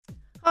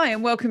Hi,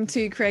 and welcome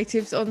to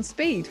Creatives on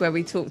Speed, where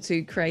we talk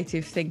to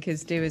creative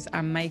thinkers, doers,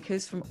 and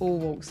makers from all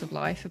walks of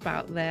life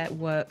about their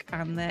work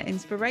and their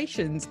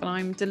inspirations. And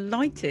I'm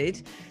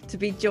delighted to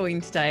be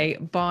joined today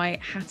by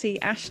Hattie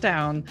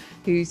Ashdown,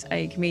 who's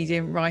a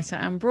comedian, writer,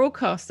 and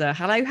broadcaster.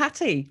 Hello,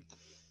 Hattie.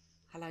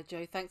 Hello,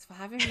 Joe. Thanks for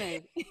having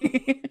me.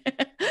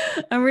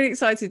 I'm really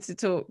excited to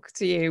talk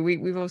to you.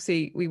 We've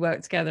obviously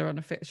worked together on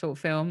a short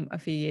film a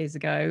few years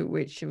ago,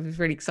 which I was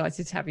really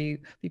excited to have you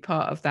be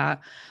part of that.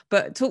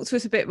 But talk to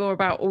us a bit more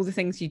about all the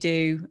things you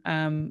do,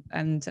 and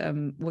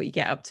what you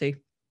get up to.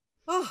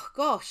 Oh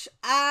gosh.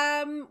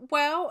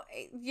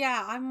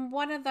 Yeah, I'm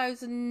one of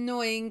those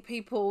annoying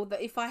people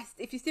that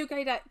if you still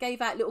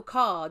gave out little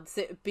cards,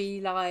 it would be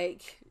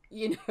like,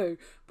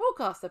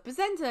 broadcaster,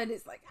 presenter, and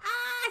it's like,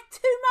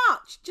 too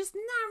much. Just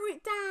narrow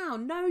it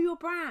down. Know your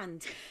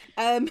brand.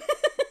 Um,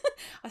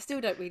 I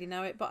still don't really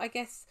know it, but I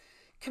guess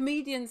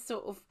comedian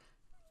sort of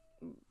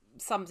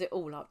sums it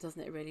all up,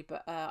 doesn't it? Really,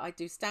 but I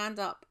do stand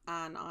up,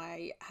 and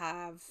I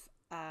have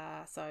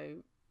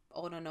so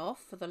on and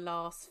off for the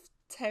last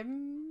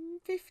 10,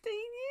 15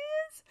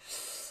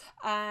 years,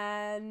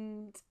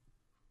 and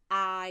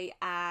I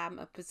am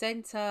a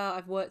presenter.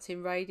 I've worked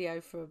in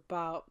radio for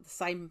about the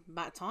same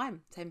amount of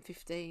time, 10,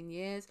 15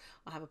 years.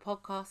 I have a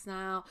podcast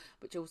now,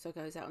 which also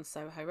goes out on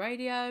Soho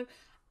Radio.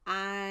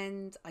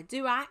 And I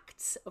do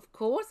act, of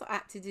course. I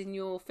acted in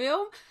your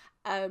film,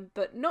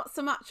 but not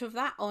so much of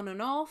that on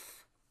and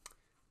off.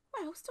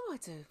 What else do I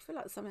do? I feel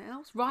like something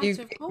else. You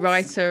Writer, of course.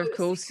 writer, of Wrote a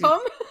course. sitcom.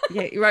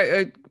 Yeah, you wrote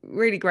a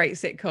really great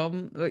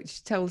sitcom.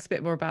 Which tell us a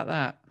bit more about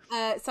that.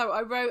 So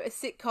I wrote a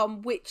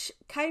sitcom which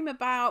came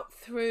about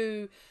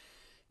through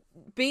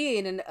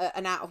being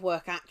an out of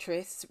work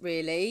actress,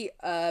 really.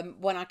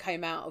 When I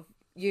came out of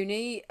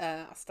uni,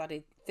 I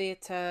studied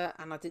theatre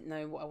and I didn't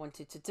know what I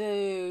wanted to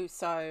do.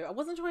 So I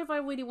wasn't sure if I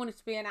really wanted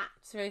to be an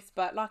actress,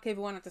 but like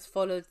everyone, I just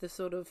followed the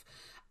sort of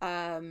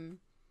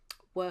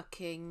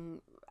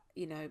working,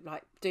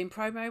 like doing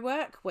promo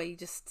work where you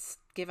just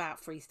give out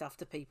free stuff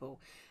to people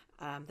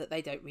that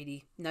they don't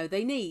really know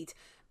they need.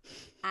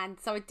 And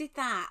so I did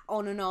that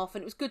on and off,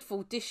 and it was good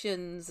for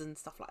auditions and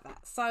stuff like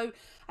that. So,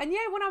 and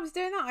yeah, when I was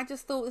doing that, I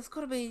just thought there's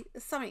got to be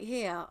something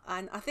here,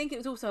 and I think it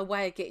was also a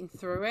way of getting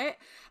through it.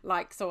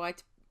 Like, so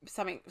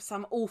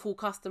some awful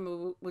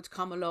customer would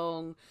come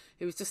along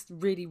who was just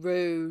really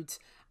rude,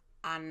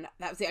 and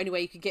that was the only way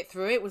you could get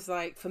through it. Was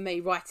like, for me,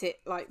 write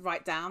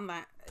down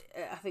that.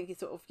 I think it's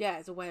sort of, yeah,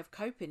 it's a way of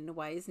coping in a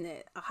way, isn't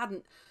it? I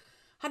hadn't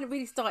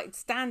really started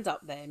stand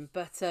up then,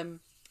 but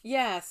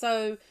yeah,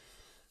 so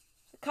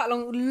cut a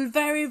long,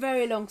 very,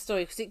 very long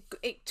story, because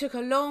it took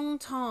a long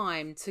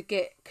time to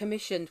get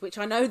commissioned, which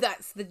I know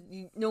that's the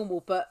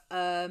normal, but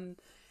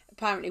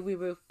apparently we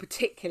were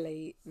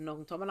particularly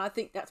long time, and I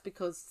think that's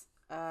because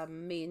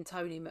me and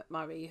Tony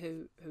McMurray,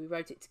 who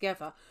wrote it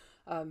together,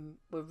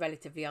 were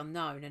relatively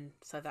unknown, and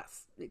so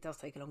it does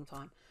take a long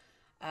time.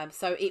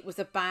 So it was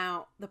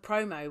about the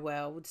promo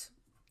world.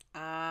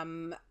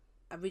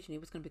 Originally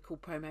it was going to be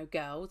called Promo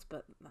Girls,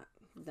 but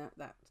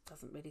that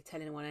doesn't really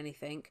tell anyone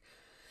anything.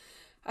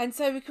 And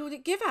so we called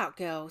it Give Out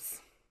Girls.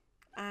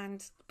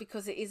 And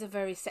because it is a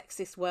very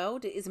sexist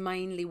world, it is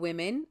mainly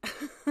women.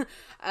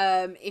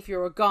 If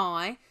you're a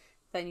guy,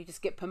 then you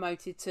just get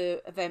promoted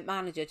to event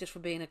manager just for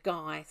being a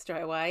guy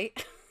straight away.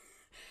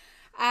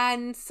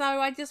 And so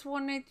I just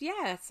wanted,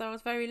 so I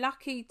was very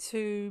lucky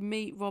to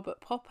meet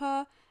Robert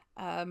Popper.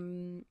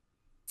 It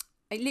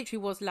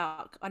literally was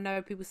luck. I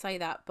know people say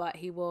that, but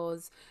he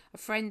was a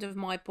friend of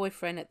my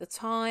boyfriend at the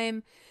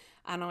time.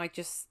 And I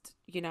just,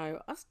 I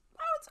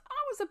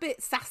was a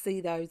bit sassy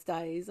those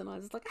days, and I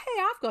was like,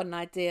 hey, I've got an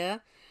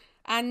idea.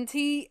 And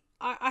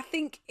I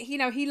think, he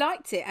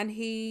liked it, and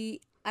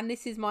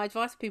this is my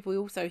advice to people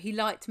also, he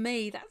liked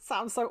me. That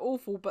sounds so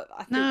awful, but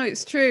I think, No,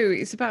 it's true.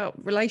 It's about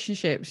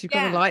relationships. You've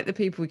got to yeah, like the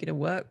people you're going to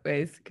work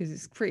with because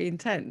it's pretty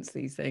intense,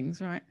 these things,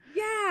 right?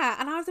 yeah.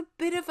 And I was a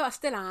bit of a,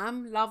 still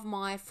am, love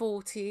my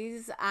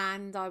 40s,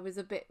 and I was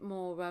a bit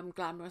more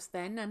glamorous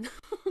then, and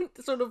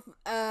sort of,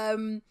 I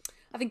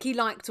think he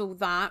liked all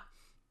that.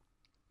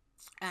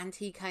 And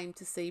he came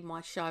to see my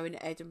show in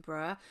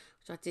Edinburgh,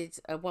 which I did,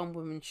 a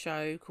one-woman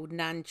show called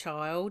Nan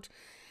Child.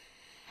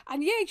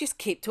 And yeah, you just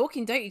keep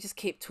talking, don't you? Just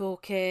keep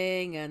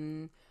talking.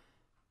 And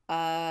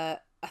I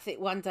think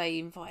one day he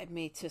invited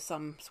me to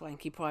some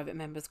swanky private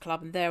members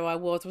club, and there I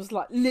was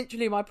like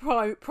literally my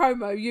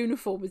promo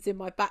uniform was in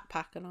my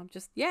backpack, and I'm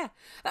just, yeah,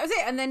 that was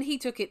it. And then he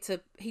took it to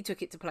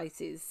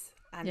places,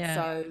 and Yeah.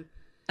 so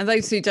And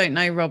those who don't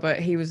know Robert,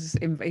 he's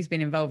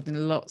been involved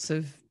in lots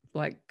of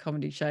like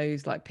comedy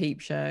shows like Peep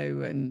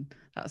Show and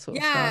that sort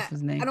of stuff, yeah.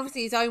 hasn't he? And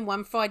obviously his own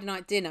one, Friday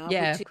Night Dinner,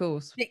 Yeah, which of is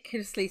course. a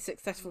ridiculously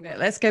successful Yeah, one.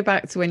 let's go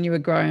back to when you were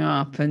growing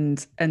up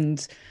and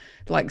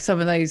like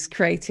some of those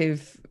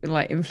creative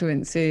like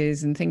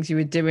influences and things you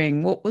were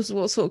doing. What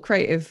sort of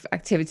creative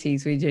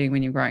activities were you doing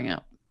when you were growing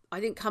up? I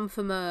didn't come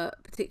from a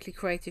particularly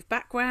creative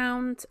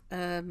background.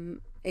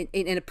 In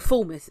a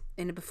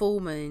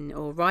performing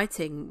or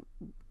writing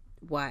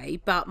way,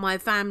 but my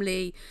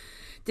family,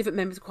 different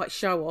members are quite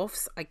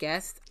show-offs, I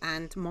guess.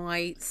 And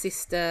my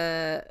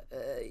sister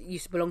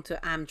used to belong to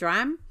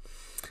Amdram,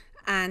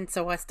 and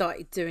so I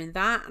started doing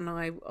that, and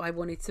I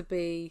wanted to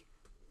be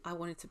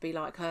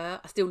like her.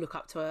 I still look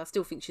up to her. I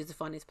still think she's the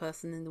funniest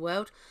person in the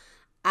world.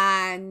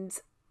 And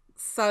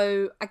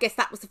so I guess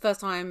that was the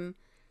first time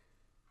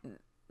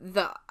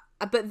that,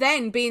 but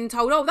then being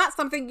told, oh, that's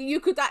something you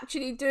could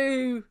actually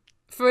do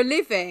for a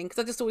living, because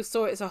I just always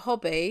saw it as a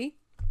hobby.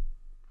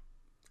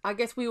 I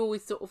guess we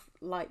always sort of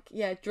like,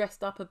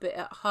 dressed up a bit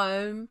at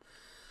home.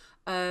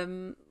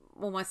 Well,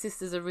 my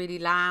sisters are really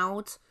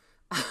loud.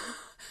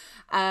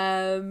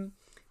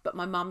 But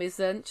my mum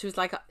isn't. She was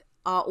like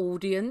our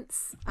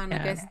audience. And I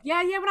guess, when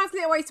I was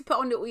little, I used to put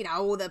on little,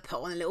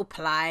 put on a little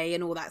play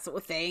and all that sort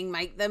of thing,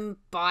 make them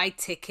buy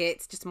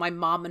tickets, just my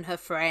mum and her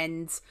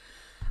friends,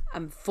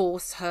 and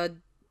force her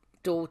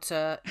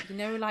daughter,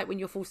 like when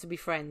you're forced to be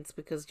friends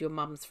because your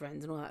mum's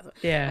friends and all that.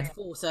 I'd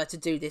force her to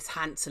do this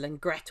Hansel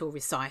and Gretel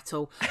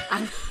recital.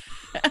 And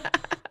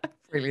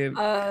brilliant.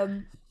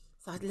 So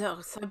I'd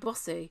look so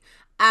bossy.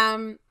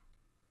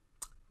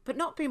 But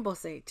not being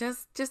bossy,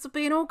 just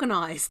being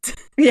organised.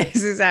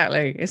 Yes,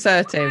 exactly.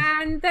 Assertive.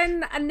 And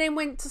then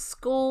went to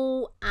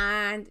school,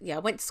 and I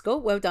went to school.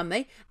 Well done,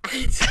 me.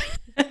 And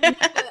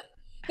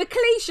the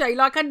cliche,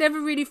 like I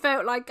never really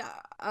felt like.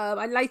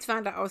 I later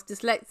found out I was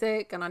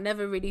dyslexic, and I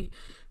never really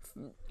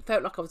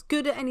felt like I was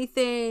good at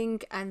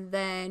anything. And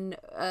then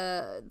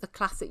the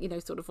classic,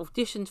 sort of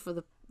auditioned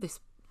for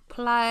this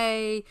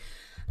play,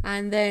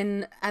 and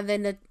then I had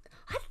a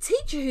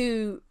teacher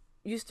who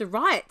used to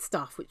write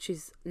stuff, which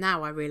is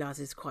now I realise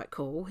is quite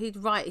cool. He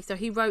wrote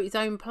his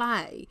own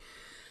play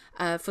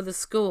for the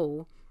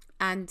school,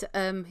 and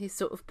he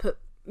sort of put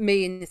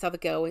me and this other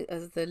girl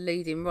as the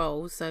leading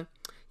roles. So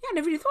I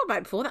never really thought about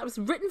it before. That was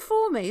written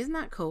for me. Isn't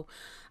that cool?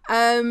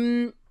 But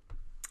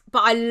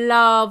I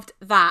loved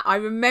that. I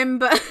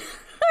remember coming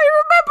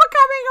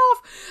off,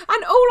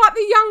 and all like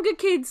the younger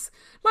kids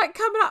like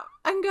coming up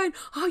and going,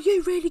 "Oh,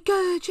 you're really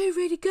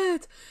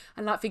good,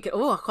 and like thinking,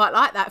 "Oh, I quite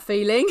like that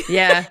feeling."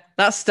 Yeah,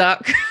 that's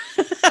stuck.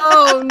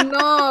 Oh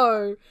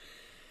no.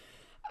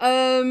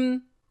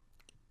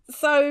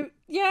 So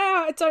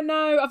I don't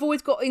know. I've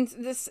always got into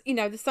this,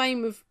 the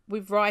same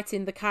with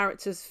writing the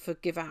characters for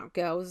Give Out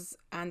Girls,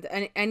 and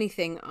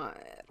anything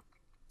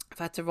I've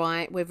had to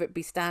write, whether it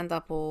be stand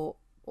up or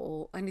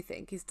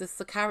anything, is just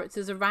the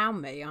characters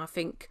around me. I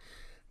think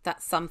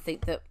that's something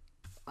that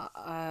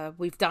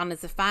we've done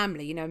as a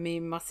family. Me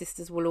and my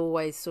sisters will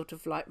always sort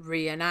of like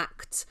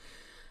reenact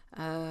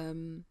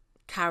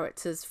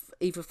characters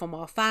either from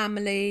our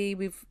family.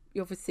 We've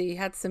obviously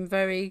had some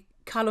very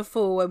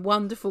colourful and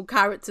wonderful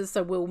characters,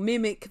 so we'll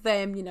mimic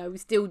them. We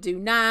still do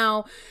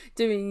now,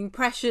 doing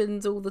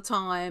impressions all the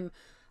time.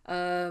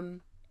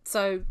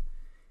 So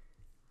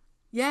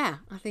I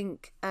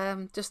think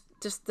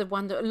just the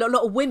wonder. A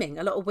lot of women.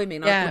 I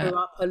grew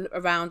up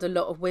around a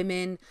lot of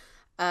women,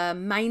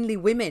 mainly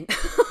women.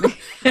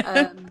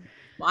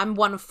 I'm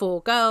one of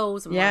 4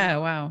 girls.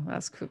 Wow,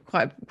 that's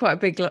quite a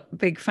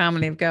big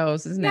family of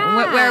girls, isn't it?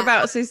 Yeah. And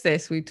whereabouts is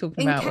this we're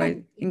talking about?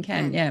 Kent. In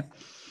Kent, yeah.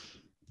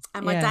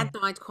 And my dad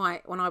died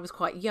when I was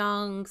quite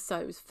young, so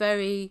it was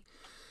very,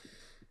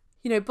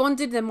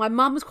 bonded. And my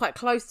mum was quite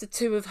close to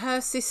 2 of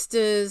her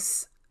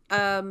sisters.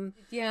 So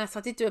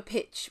I did do a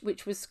pitch,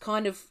 which was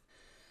kind of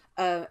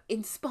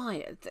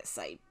inspired, let's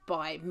say,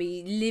 by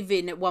me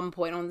living at one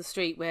point on the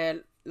street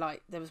where,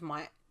 like, there was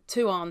my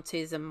 2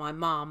 aunties and my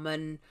mum,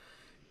 and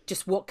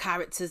just what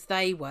characters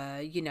they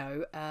were.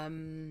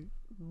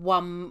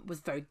 One was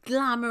very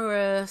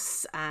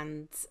glamorous,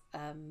 and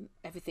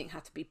everything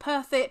had to be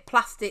perfect.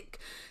 Plastic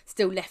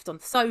still left on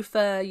the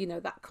sofa,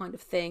 that kind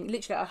of thing.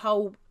 Literally, a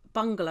whole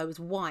bungalow was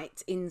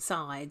white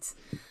inside.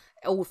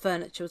 All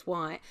furniture was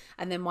white.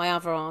 And then my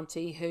other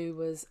auntie, who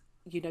was,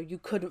 you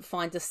couldn't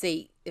find a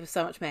seat. There was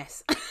so much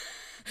mess.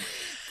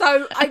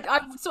 So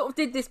I sort of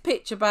did this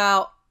pitch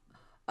about,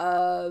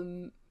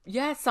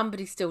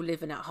 somebody still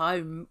living at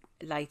home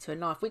later in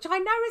life, which I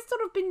know has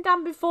sort of been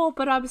done before,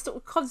 but I was sort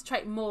of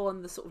concentrating more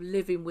on the sort of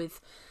living with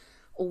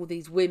all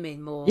these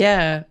women more.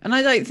 Yeah, and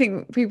I don't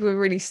think people have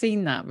really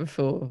seen that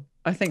before.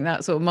 I think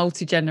that sort of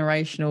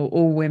multi-generational,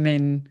 all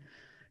women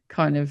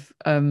kind of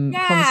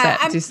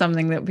concept is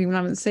something that people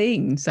haven't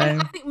seen. So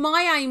I think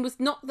my aim was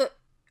not that.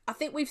 I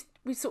think we've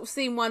sort of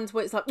seen ones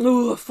where it's like,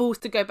 oh,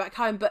 forced to go back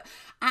home, but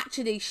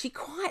actually she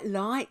quite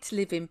liked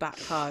living back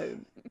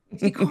home.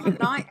 She quite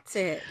liked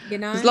it,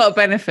 There's a lot of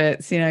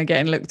benefits,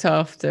 getting looked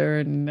after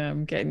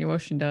and getting your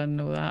washing done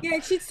and all that. Yeah,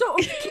 she'd sort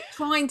of keep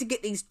trying to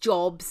get these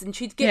jobs, and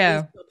she'd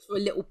get these jobs for a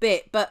little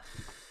bit, but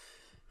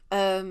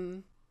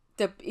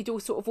it all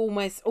sort of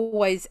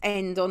always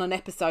end on an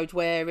episode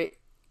where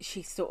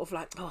she's sort of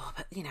like, oh,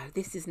 but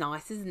this is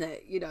nice, isn't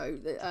it?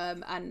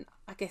 And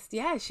I guess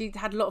she'd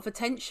had a lot of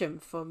attention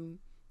from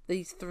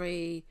these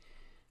 3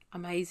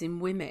 amazing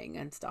women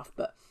and stuff.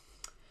 But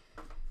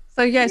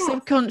So yeah, Yeah.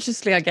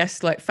 subconsciously, I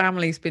guess like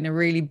family's been a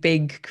really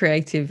big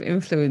creative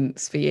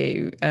influence for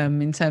you,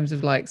 in terms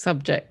of like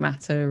subject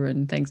matter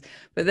and things.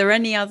 But are there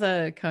any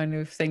other kind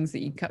of things that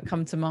you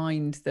come to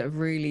mind that have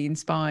really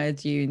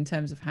inspired you in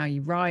terms of how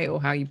you write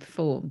or how you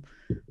perform?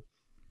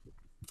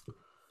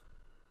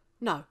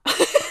 No.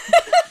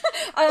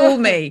 Or uh,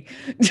 me?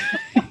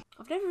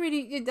 I've never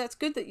really. That's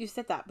good that you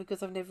said that,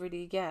 because I've never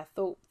really,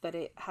 thought that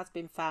it has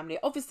been family.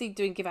 Obviously,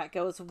 doing Give Out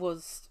Girls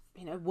was,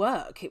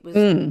 work. It was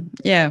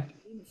Yeah,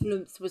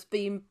 influence, was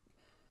being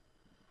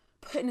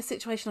put in a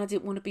situation I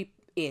didn't want to be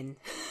in.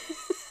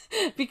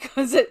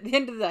 Because at the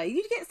end of the day,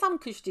 you get some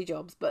cushy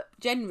jobs, but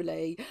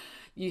generally,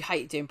 you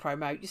hate doing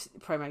promo.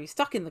 You're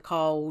stuck in the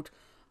cold,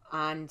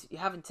 and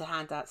you're having to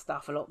hand out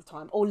stuff a lot of the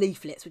time, or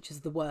leaflets, which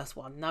is the worst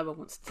one. No one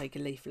wants to take a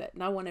leaflet.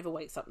 No one ever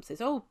wakes up and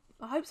says, "Oh,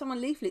 I hope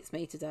someone leaflets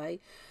me today."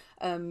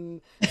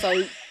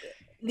 So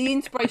the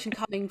inspiration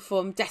coming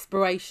from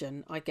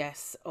desperation, I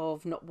guess,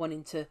 of not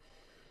wanting to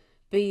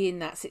be in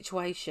that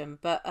situation.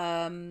 But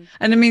and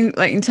I mean,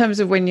 like in terms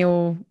of when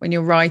you're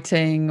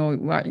writing or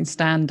writing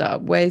stand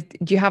up, where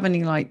do you have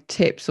any like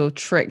tips or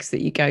tricks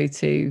that you go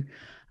to,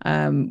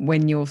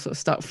 when you're sort of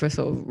stuck for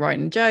sort of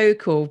writing a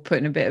joke or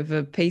putting a bit of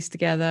a piece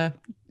together?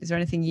 Is there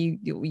anything you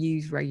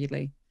use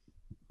regularly?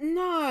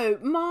 no,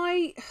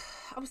 I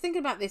was thinking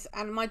about this,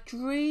 and my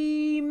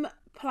dream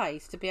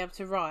place to be able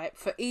to write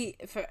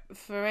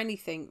for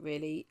anything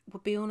really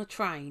would be on a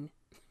train.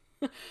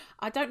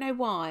 I don't know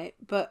why,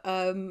 but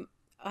and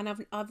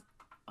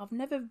I've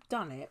never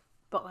done it,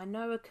 but I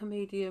know a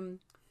comedian.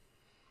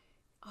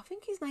 I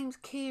think his name's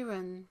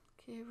Kieran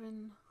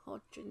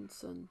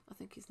Hodgkinson. I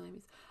think his name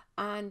is,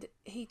 and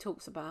he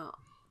talks about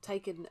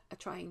taking a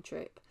train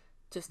trip,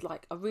 just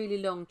like a really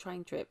long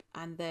train trip,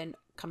 and then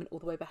coming all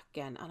the way back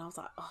again. And I was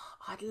like, oh,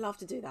 I'd love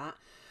to do that,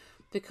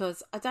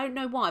 because I don't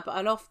know why, but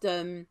I'd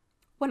often,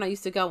 when I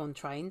used to go on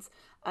trains,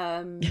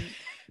 I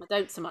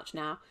don't so much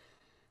now.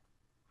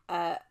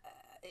 Uh,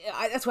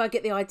 that's where I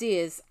get the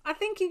ideas. I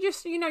think you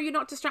just, you're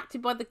not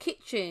distracted by the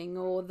kitchen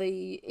or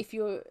if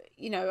you're,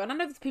 and I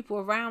know there's people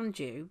around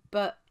you,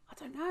 but I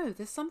don't know.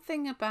 There's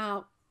something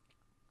about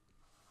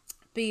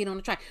being on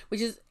a train,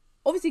 which is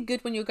obviously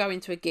good when you're going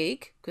to a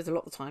gig, because a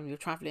lot of the time you're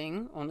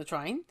traveling on the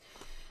train.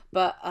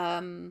 But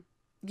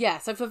yeah,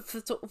 so for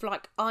sort of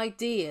like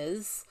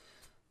ideas,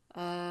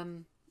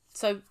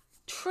 so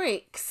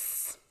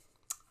tricks.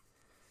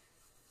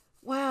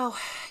 Well,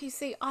 you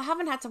see, I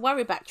haven't had to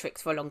worry about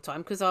tricks for a long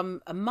time, because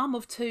I'm a mum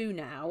of two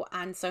now,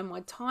 and so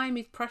my time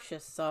is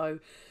precious. So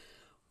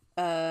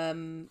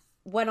when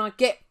I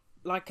get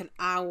like an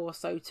hour or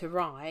so to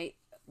write,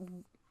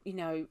 you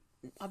know,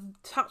 I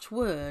touch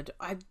word.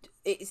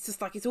 It's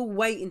just like it's all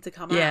waiting to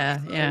come out.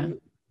 Yeah, yeah, So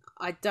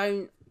I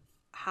don't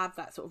have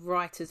that sort of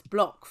writer's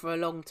block for a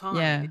long time,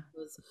 yeah,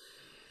 because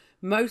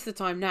most of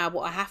the time now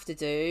what I have to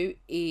do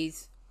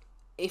is,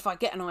 if I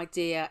get an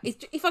idea,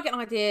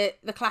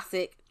 the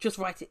classic, just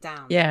write it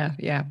down. yeah,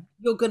 yeah.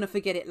 You're gonna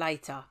forget it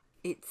later.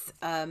 It's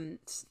I've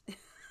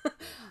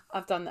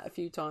done that a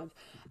few times.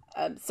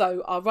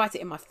 So I'll write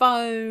it in my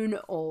phone,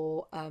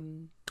 or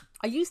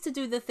I used to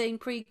do the thing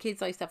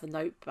pre-kids. I used to have a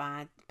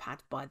notepad pad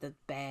by the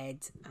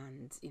bed,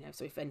 and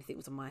so if anything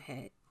was on my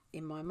head,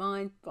 in my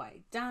mind, write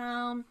it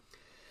down.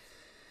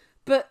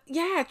 But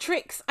yeah,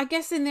 tricks. I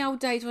guess in the old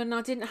days when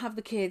I didn't have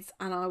the kids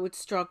and I would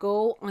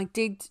struggle, I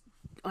did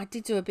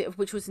do a bit of,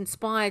 which was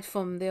inspired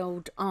from the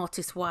old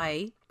Artist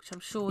Way, which I'm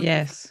sure you've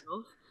Yes, heard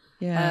of.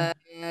 yeah,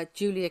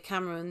 Julia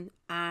Cameron,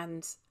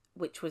 and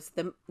which was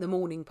the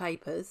morning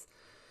papers,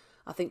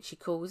 I think she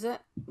calls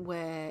it,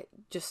 where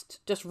just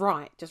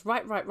write,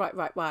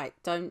 write,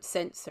 don't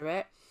censor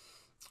it.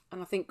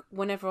 And I think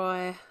whenever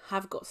I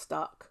have got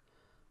stuck,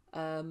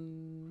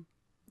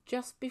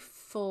 just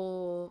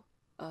before,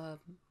 no,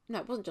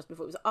 it wasn't just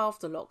before, it was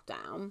after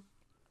lockdown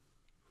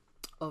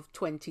of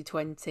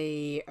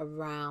 2020,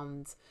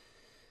 around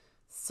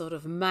sort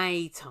of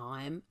May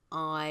time,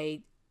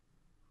 I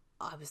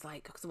was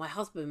like, because my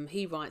husband,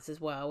 he writes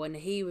as well, and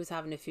he was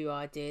having a few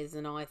ideas,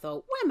 and I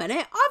thought, wait a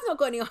minute, I've not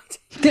got any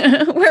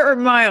ideas. where are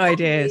my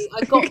ideas?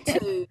 I got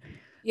to,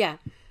 yeah,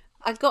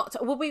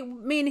 well,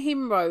 me and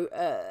him wrote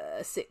a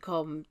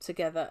sitcom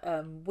together,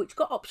 which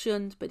got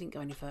optioned, but didn't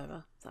go any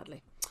further,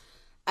 sadly.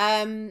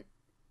 And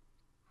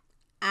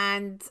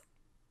and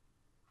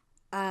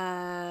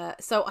then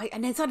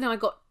suddenly I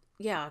got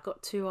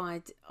two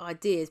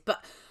ideas,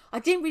 but I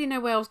didn't really know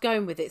where I was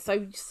going with it.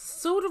 So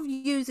sort of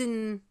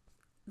using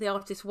the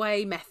Artist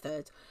Way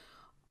method,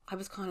 I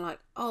was kind of like,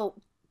 oh,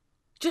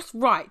 just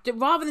write,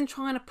 rather than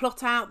trying to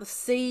plot out the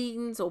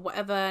scenes or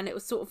whatever. And it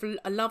was sort of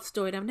a love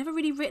story, and I've never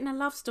really written a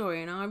love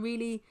story, and I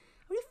really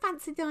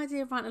fancied the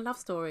idea of writing a love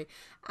story.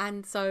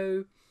 And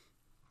so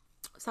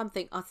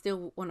something I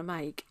still want to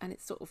make, and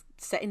it's sort of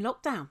set in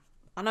lockdown.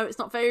 I know it's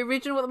not very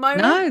original at the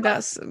moment. No,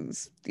 that's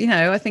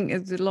I think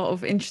there's a lot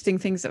of interesting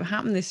things that have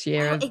happened this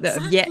year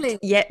that have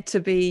yet to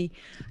be,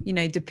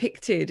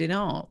 depicted in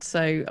art.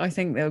 So I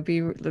think there'll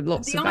be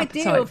lots of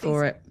appetite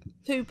for it.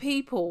 Two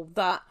people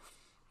that,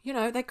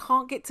 they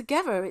can't get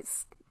together.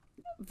 It's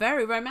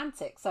very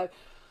romantic. So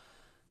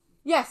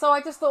yeah, so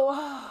I just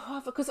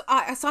thought, because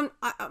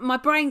my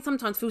brain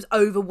sometimes feels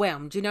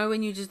overwhelmed, you know,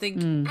 when you just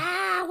think,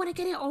 I want to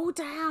get it all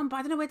down, but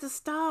I don't know where to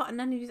start. And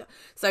then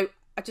so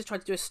I just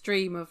tried to do a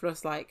stream of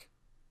just like,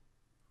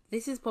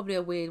 this is probably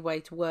a weird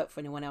way to work for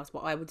anyone else, but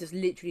I would just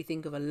literally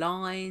think of a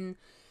line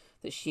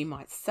that she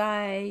might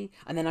say,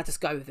 and then I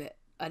just go with it,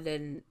 and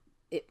then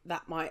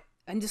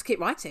and just keep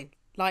writing.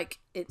 Like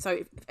it. So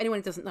if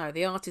anyone doesn't know,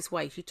 The Artist's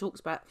Way, she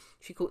calls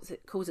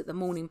it the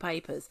morning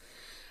papers.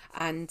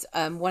 And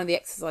one of the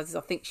exercises,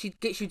 I think she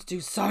gets you to do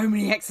so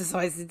many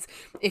exercises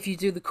if you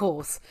do the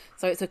course.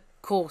 So it's a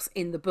course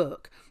in the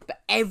book,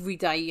 but every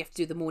day you have to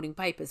do the morning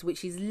papers,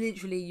 which is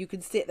literally, you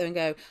can sit there and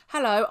go,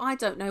 hello, I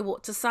don't know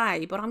what to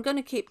say, but I'm going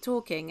to keep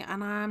talking,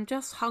 and I'm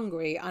just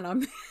hungry, and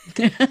I'm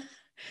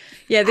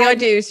yeah, the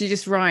idea is you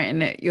just write,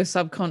 and your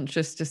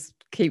subconscious just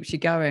keeps you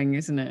going,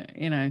 isn't it?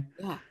 You know.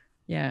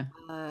 Yeah.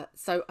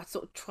 So I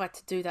sort of try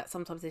to do that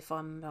sometimes if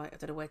I'm like, I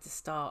don't know where to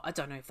start. I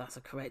don't know if that's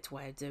a correct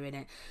way of doing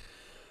it.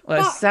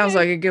 Well, it sounds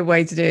like a good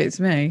way to do it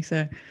to me. So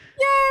yeah,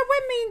 when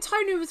me and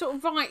Tony were sort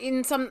of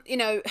writing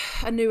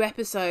a new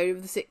episode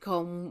of the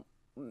sitcom,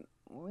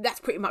 that's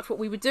pretty much what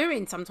we were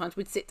doing. Sometimes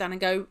we'd sit down and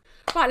go,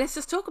 right, let's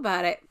just talk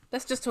about it.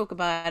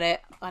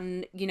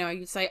 And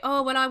you'd say,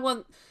 oh well, I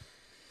want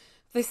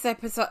this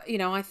episode.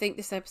 I think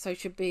this episode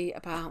should be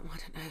about, I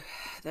don't know,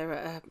 they're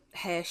at a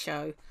hair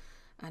show,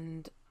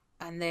 and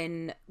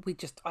then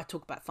I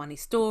talk about funny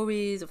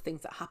stories of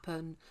things that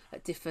happen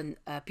at different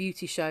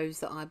beauty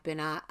shows that I've been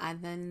at.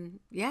 And then,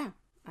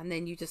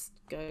 you just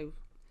go.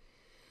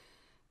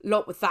 A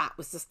lot with that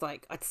was just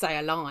like, I'd say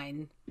a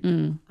line.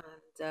 And,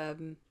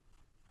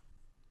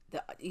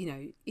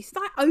 it's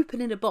like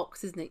opening a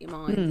box, isn't it, your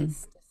mind?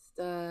 It's just,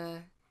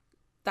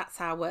 that's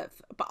how it works.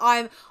 But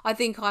I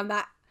think I'm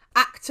that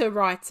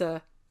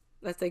actor-writer,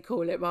 as they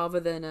call it,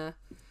 rather than a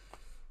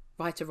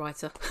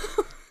writer.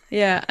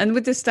 Yeah, and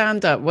with the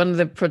stand-up, one of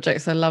the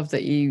projects I love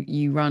that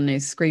you run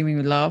is Screaming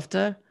with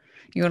Laughter.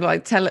 You want to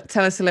like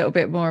tell us a little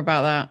bit more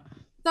about that?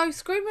 So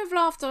Screaming with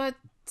Laughter I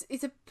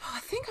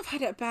think I've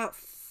had it about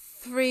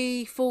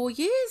 3-4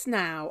 years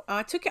now.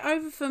 I took it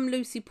over from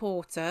Lucy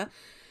Porter,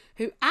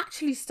 who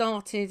actually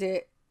started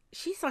it.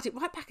 She started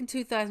right back in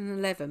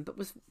 2011, but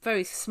was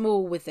very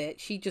small with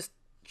it. She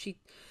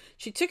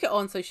took it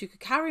on so she could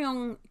carry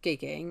on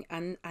gigging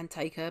and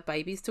take her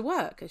babies to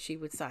work, as she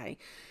would say.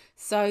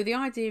 So the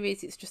idea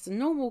is it's just a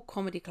normal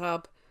comedy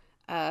club,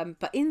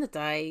 but in the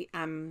day,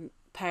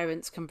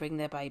 parents can bring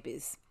their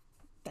babies.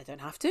 They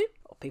don't have to,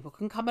 or people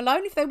can come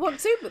alone if they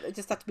want to, but they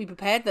just have to be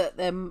prepared that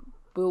there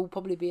will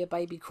probably be a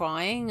baby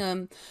crying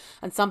and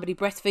somebody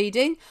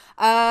breastfeeding.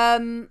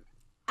 So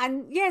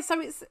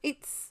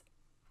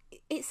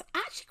it's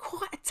actually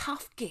quite a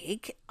tough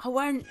gig. I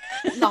won't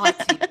lie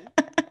to you.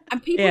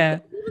 And people,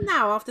 even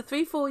now, after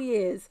 3-4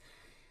 years,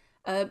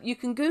 you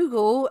can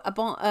Google a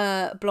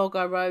blog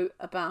I wrote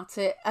about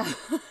it.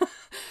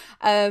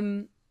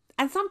 And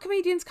some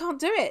comedians can't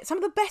do it. Some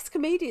of the best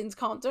comedians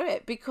can't do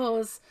it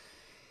because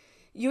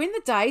you're in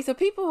the day, so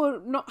people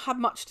will not have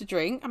much to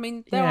drink. I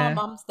mean, there are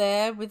mums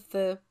there with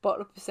the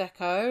bottle of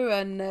Prosecco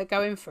and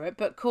going for it,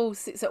 but of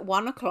course it's at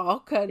 1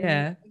 o'clock and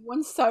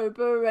everyone's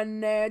sober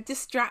and they're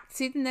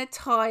distracted and they're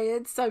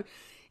tired. So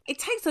it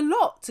takes a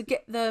lot to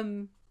get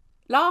them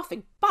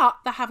laughing, but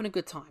they're having a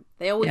good time.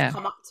 They always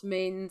come up to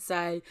me and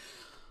say,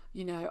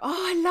 oh,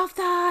 I love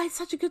that, it's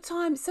such a good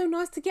time, it's so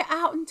nice to get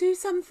out and do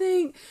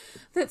something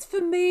that's for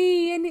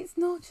me and it's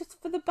not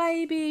just for the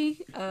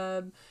baby.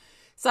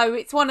 So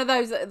it's one of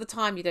those that at the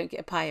time you don't get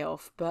a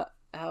payoff, but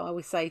I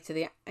always say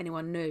to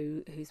anyone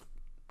new who's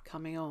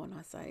coming on,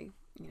 I say,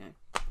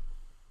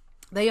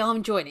 they are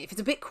enjoying it. If it's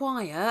a bit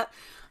quiet,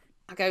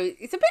 I go,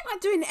 it's a bit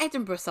like doing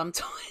Edinburgh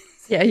sometimes.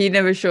 Yeah, you're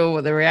never sure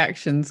what the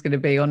reaction's going to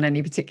be on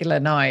any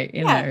particular night.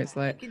 You know, it's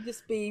like, it can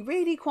just be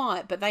really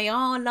quiet, but they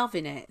are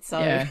loving it.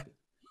 So,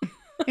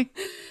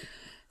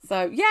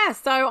 so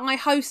I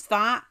host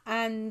that,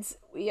 and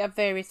we have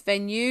various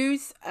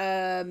venues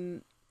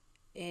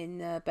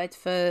in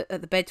Bedford,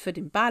 at the Bedford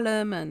in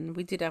Balham, and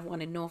we did have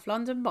one in North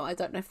London, but I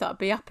don't know if that'll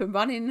be up and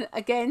running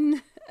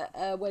again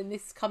when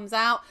this comes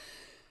out.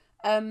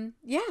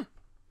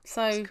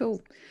 So that's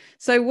cool.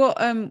 So what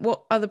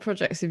other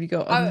projects have you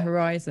got on the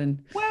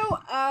horizon?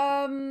 Well,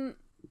 I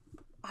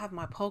have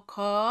my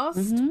podcast.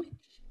 Which,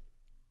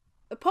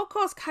 the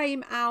podcast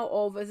came out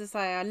of, as I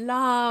say, I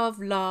love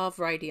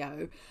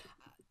radio.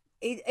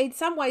 In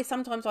some ways,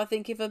 sometimes I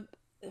think if a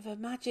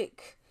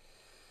magic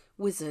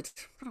wizard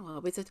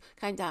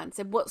came down and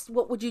said,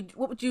 what would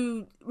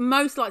you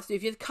most like to do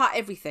if you had to cut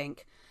everything?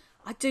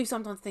 I do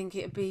sometimes think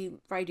it'd be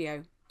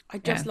radio. I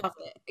just love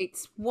it.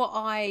 It's what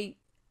I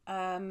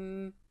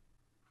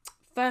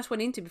first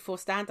went into before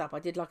stand-up. I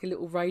did like a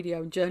little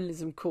radio and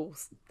journalism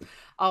course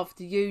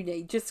after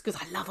uni, just because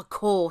I love a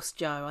course,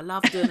 Jo. I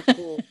love doing a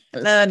course.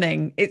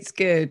 Learning, it's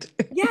good.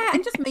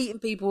 And just meeting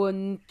people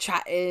and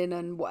chatting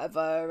and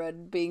whatever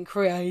and being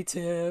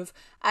creative.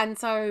 And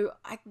so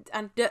I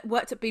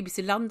worked at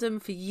BBC London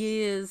for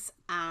years,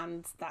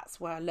 and that's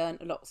where I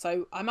learned a lot.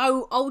 So I'm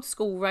old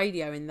school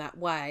radio in that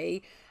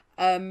way.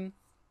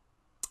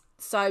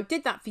 So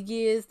did that for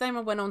years. Then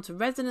I went on to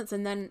Resonance,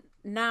 and then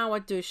now I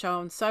do a show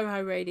on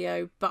Soho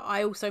Radio. But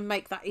I also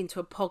make that into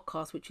a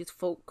podcast, which is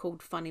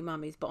called Funny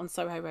Mummies. But on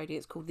Soho Radio,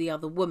 it's called The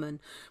Other Woman,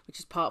 which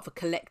is part of a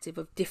collective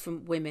of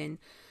different women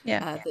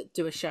that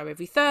do a show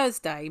every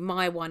Thursday.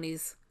 My one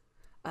is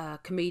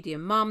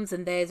Comedian Mums,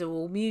 and theirs are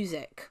all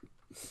music.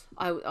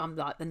 I'm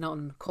like the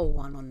non-cool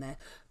one on there,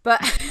 but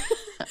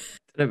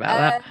about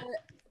that.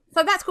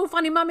 So that's called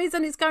Funny Mummies,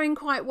 and it's going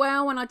quite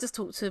well. And I just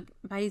talk to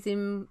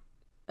amazing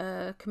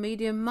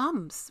comedian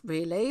mums,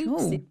 really.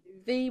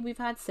 We've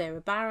had Sarah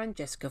Barron,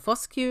 Jessica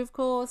Foscue, of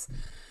course.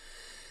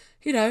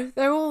 You know,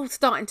 they're all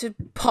starting to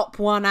pop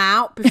one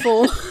out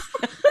before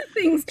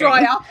things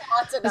dry up.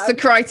 I don't know. That's the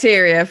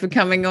criteria for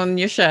coming on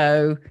your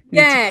show.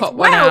 You need to pop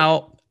one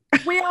out.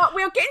 We are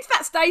getting to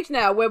that stage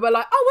now where we're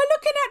like, oh, we're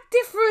looking at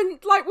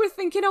different, like we're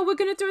thinking, oh, we're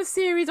going to do a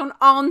series on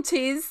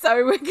aunties.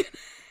 So we're going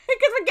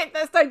to get to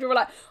that stage where we're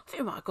like, I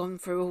think I might have gone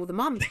through all the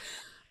mums.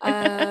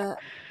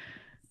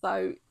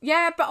 So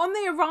yeah, but on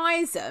the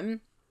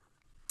horizon,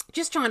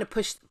 just trying to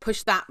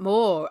push that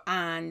more,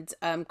 and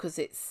because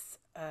it's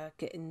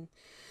getting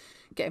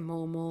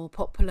more and more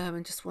popular,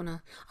 and I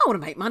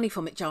want to make money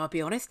from it, Joe, I'll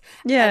be honest.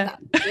 Yeah,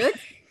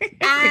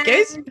 that's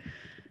good.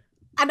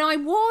 And I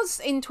was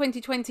in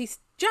 2020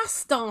 just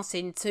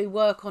starting to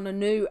work on a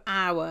new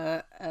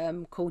hour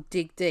called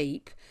Dig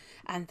Deep,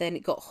 and then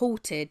it got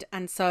halted,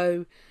 and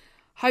so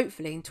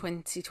hopefully in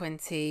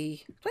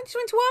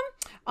 2021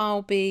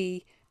 I'll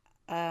be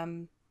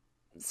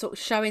sort of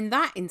showing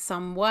that in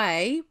some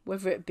way,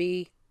 whether it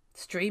be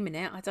streaming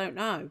it, I don't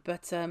know,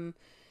 but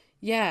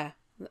yeah,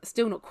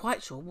 still not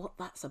quite sure what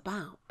that's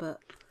about, but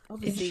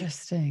obviously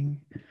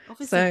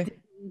so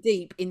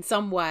deep in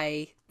some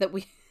way that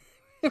we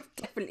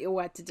definitely all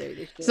had to do this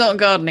year. It's not a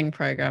gardening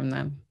program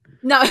then?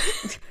 No.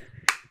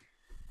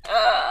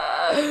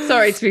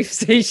 Sorry to be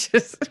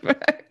facetious.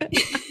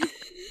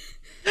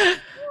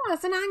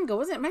 That's an angle,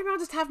 isn't it? Maybe I'll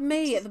just have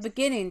me at the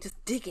beginning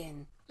just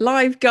digging.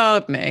 Live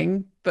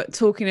gardening, but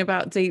talking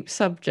about deep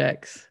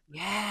subjects.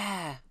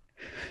 Yeah,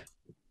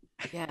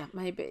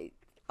 maybe.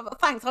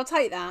 Thanks, I'll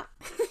take that.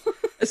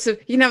 So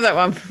you can have that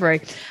one for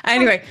free.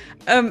 Anyway,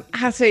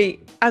 Hattie,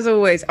 as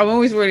always, I'm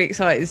always really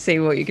excited to see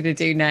what you're going to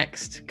do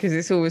next, because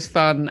it's always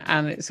fun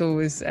and it's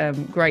always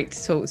great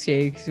to talk to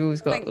you, because you've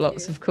always got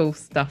lots of cool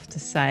stuff to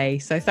say.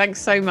 So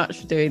thanks so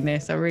much for doing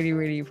this. I really,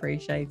 really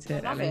appreciate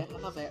it. I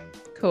love it.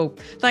 Cool.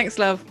 Thanks,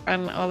 love.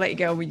 And I'll let you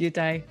get on with your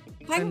day.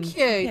 Thank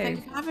you.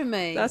 Thanks for having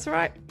me. That's all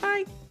right.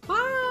 Bye.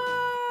 Bye.